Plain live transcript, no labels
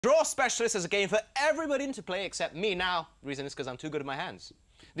Draw Specialist is a game for everybody to play except me. Now, the reason is because I'm too good at my hands.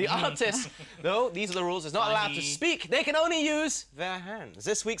 The artist, though, these are the rules, is not allowed to speak. They can only use their hands.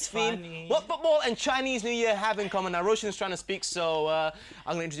 This week's theme, what football and Chinese New Year have in common? Now, Roshan's trying to speak, so I'm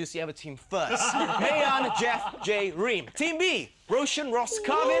going to introduce the other team first. Mayan, Jeff, Jay, Reem. Team B, Roshan, Ross,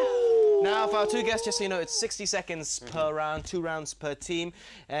 Carvin. Now, for our two guests, just so you know, it's 60 seconds per round, 2 rounds per team.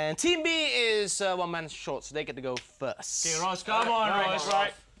 And Team B is 1 man short, so they get to go first. Okay, Ross, come on, Ross.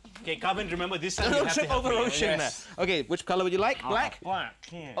 Right. Okay, Carvin, remember this time Don't trip over Roshan there. Okay, which color would you like? Black? Black,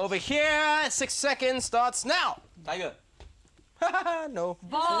 yes. Over here, 6 seconds starts now. Tiger. No.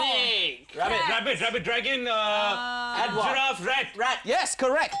 Ball. Snake. Rabbit, dragon, giraffe, rat. Yes,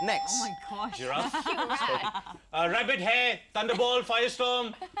 correct. Next. Oh my gosh. Giraffe. Rabbit, hare, thunderball,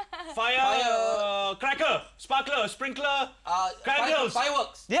 firestorm, fire, cracker, sparkler, sprinkler, candles.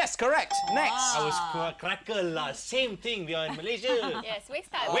 Fireworks. Yes, correct. Next. I was cracker last. Same thing. We are in Malaysia. Yes, wait,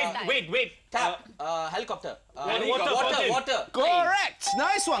 start. Wait. Tap. Helicopter. Water. Correct.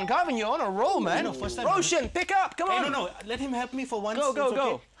 Nice one, Carvin. You're on a roll, man. No, first time. Roshan, pick up. Come on. Hey, no. Let him help me for once.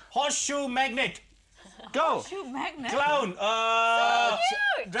 Go. Horseshoe magnet. Go. Shoot magnet. Clown.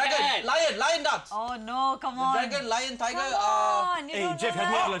 Dragon. Lion dance. Oh no, come on. Dragon, lion, tiger. Come on, you Hey, don't Jeff, know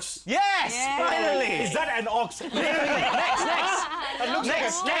help me that. out. Yes, Yeah. finally. Is that an ox?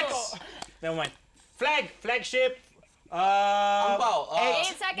 Next. Never mind. Flagship. Angpao.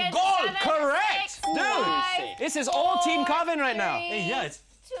 8 seconds. Gold. 7, Correct. 6, Dude, 5, this is all Team Carvin right now. Hey, yeah, it's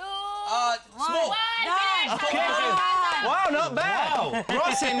 2, Smoke. 1. Okay. Wow, not bad. Wow.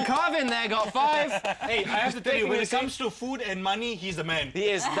 Ross and Carvin there got 5. Hey, I have to tell you, when it comes to food and money, he's the man. He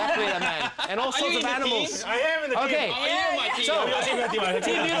is definitely the man. And all sorts of animals. I am in the Okay. team. So, Team.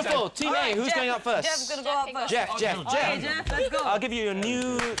 Team Beautiful, Team A, who's going up first? Jeff's gonna go up first. Jeff. Okay, Jeff, let's go. I'll give you a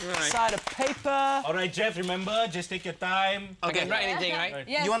new side of paper. All right, Jeff, remember, just take your time. Okay. Write anything, right?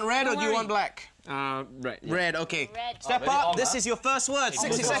 Yes, You want red or don't do you worry. want black? Red. Red, okay. Red. Step up. This is your first word.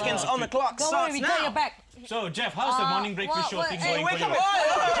 60 seconds on the clock. Don't worry, Starts we got your now. back. So, Jeff, how's the morning breakfast show thing going for you?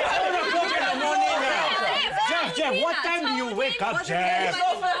 Jeff, what time do you wake up, Jeff?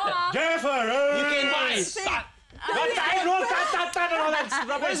 Jeff, You can what time? No, that's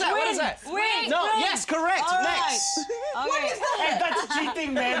rubbish. What is that? What is that? Wait. No, yes, correct. All Next. right. Okay. Hey, that's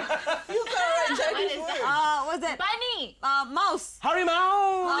cheating, man. You can't write Chinese words. What's that? Bunny. Mouse.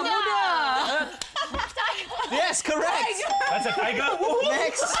 Harimau. Buddha. Yes, correct. That's a tiger.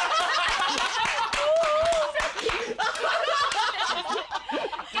 Next.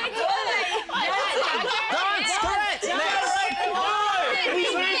 Dance, correct. Next.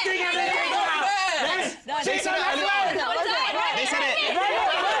 He's waiting at it. They said it. They said it.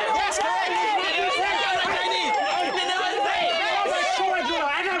 Yes, correct.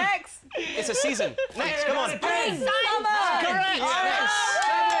 Next. It's a season. Next, come on. Spring. Summer. Correct. Next.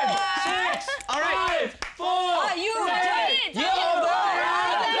 7, 6, All right. 5, 4. You.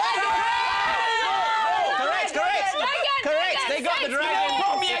 Correct. They got the dragon.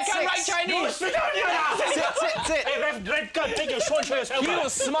 I can't write Chinese. Sit. Hey, red card, take your short for yourself. You were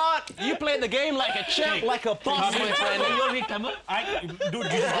smart. You played the game like a champ, like a boss, my friend. Dude, you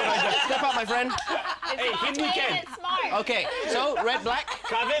just go like that. Step up, my friend. Hey, hit me, Ken. It's smart. Okay, so red, black.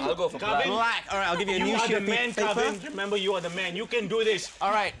 Calvin, I'll go for Calvin, Black. All right, I'll give you a you new are sheet the of man, paper. Calvin. Remember, you are the man. You can do this.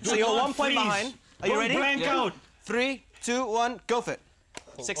 All right, so Do you're not 1 point freeze. behind. Are you Don't ready? blank out. 3, 2, 1, go for it.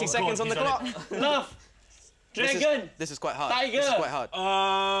 60 seconds God, on the he's on clock. Love. Dragon. This is quite hard. Tiger. This is quite hard.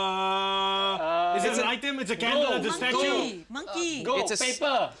 Is it an item? It's a candle. It's a statue. Monkey. Go. It's a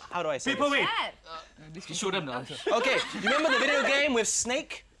Paper. How do I say Paperweight. You show them the answer. this? Okay, you remember the video game with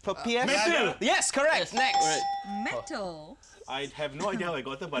Snake for PS? Metal. Yes, correct. Next. Metal. I have no idea how I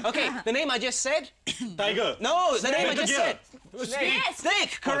got that, but Okay, the name I just said? tiger. No, the name I Metal just Gear. said. Snake.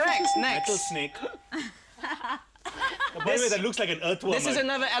 Snake, correct. Metal Next. snake. By the way, that looks like an earthworm. This is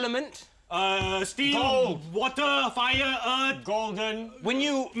another element. Steel, water, fire, earth, golden. When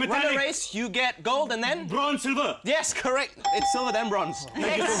you run Metallic. a race, you get gold and then? Bronze, silver. Yes, correct. It's silver then bronze.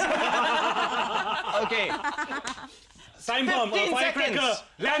 Next. Okay. Time bomb, 15 firecracker, seconds.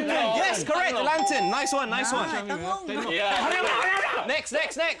 lantern. Yes, correct. Lantern. Nice one. Nice one. Yeah. Next.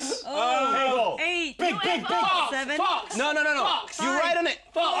 Table. 8. Big. 7. Fox. No. You write on it.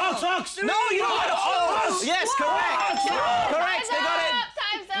 Ox. No, you don't. Oh, yes, correct. Correct. They got it.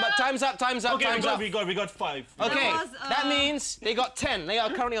 Time's time's up, time's up, Okay, time's up. we got 5. Okay, That was, that means they got 10. They are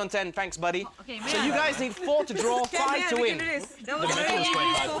currently on 10. Thanks, buddy. Okay, So you guys need 4 to draw, 5 to win. That was very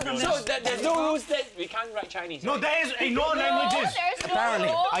useful from So them. there's no rules that we can't write Chinese. No, right? there is no languages. There's no Apparently.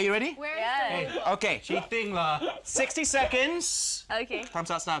 rule. Are you ready? Where is Yeah. Okay. Cheating lah. 60 seconds. Okay. Time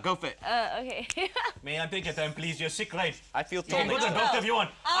starts now. Go for it. Okay. May I take your time, please? You're sick, right? I feel You can told. go to the doctor if you want.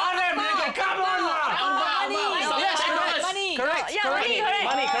 Arem, nigga, come on lah! Yes, correct. Money. Correct. Yeah, correct. money, correct.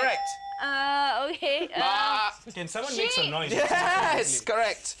 Money, correct. Okay. Can someone make some noise? Yes,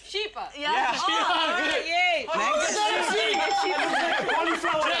 correct. Sheep. Yeah. Yay. Next.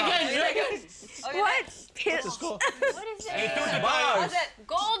 Cauliflower. Dragon. What? What is it? Hey, to the What's it?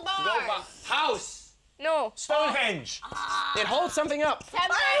 Gold bar. Go back. House. No. Stonehenge. It holds something up.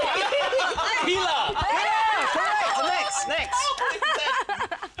 Temple. Pillar. Yeah, correct. Next.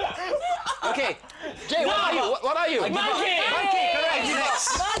 Okay. Jay, what are you? What are you? Monkey. Monkey, correct.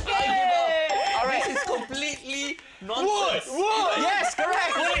 Next. All right. This is completely nonsense. Wood. Yes,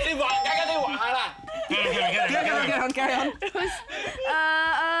 correct. Completely wrong. Jangan tengok. Alah. Carry on.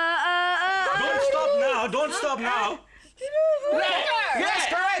 Don't stop now. Yes,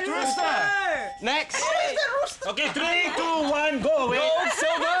 correct. Rooster. Next. Okay, 3, 2, 1, go away. Gold,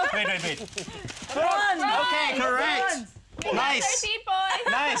 silver. Wait. Okay, correct. Nice. 13 points.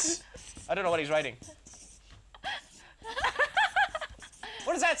 Nice. I don't know what he's writing.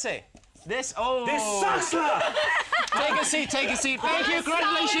 What does that say? This. Oh. This sucks lah. Take a seat. Thank you.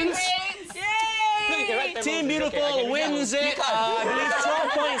 Congratulations. Team Beautiful wins it. I believe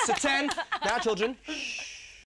 12 points to 10. Now, children.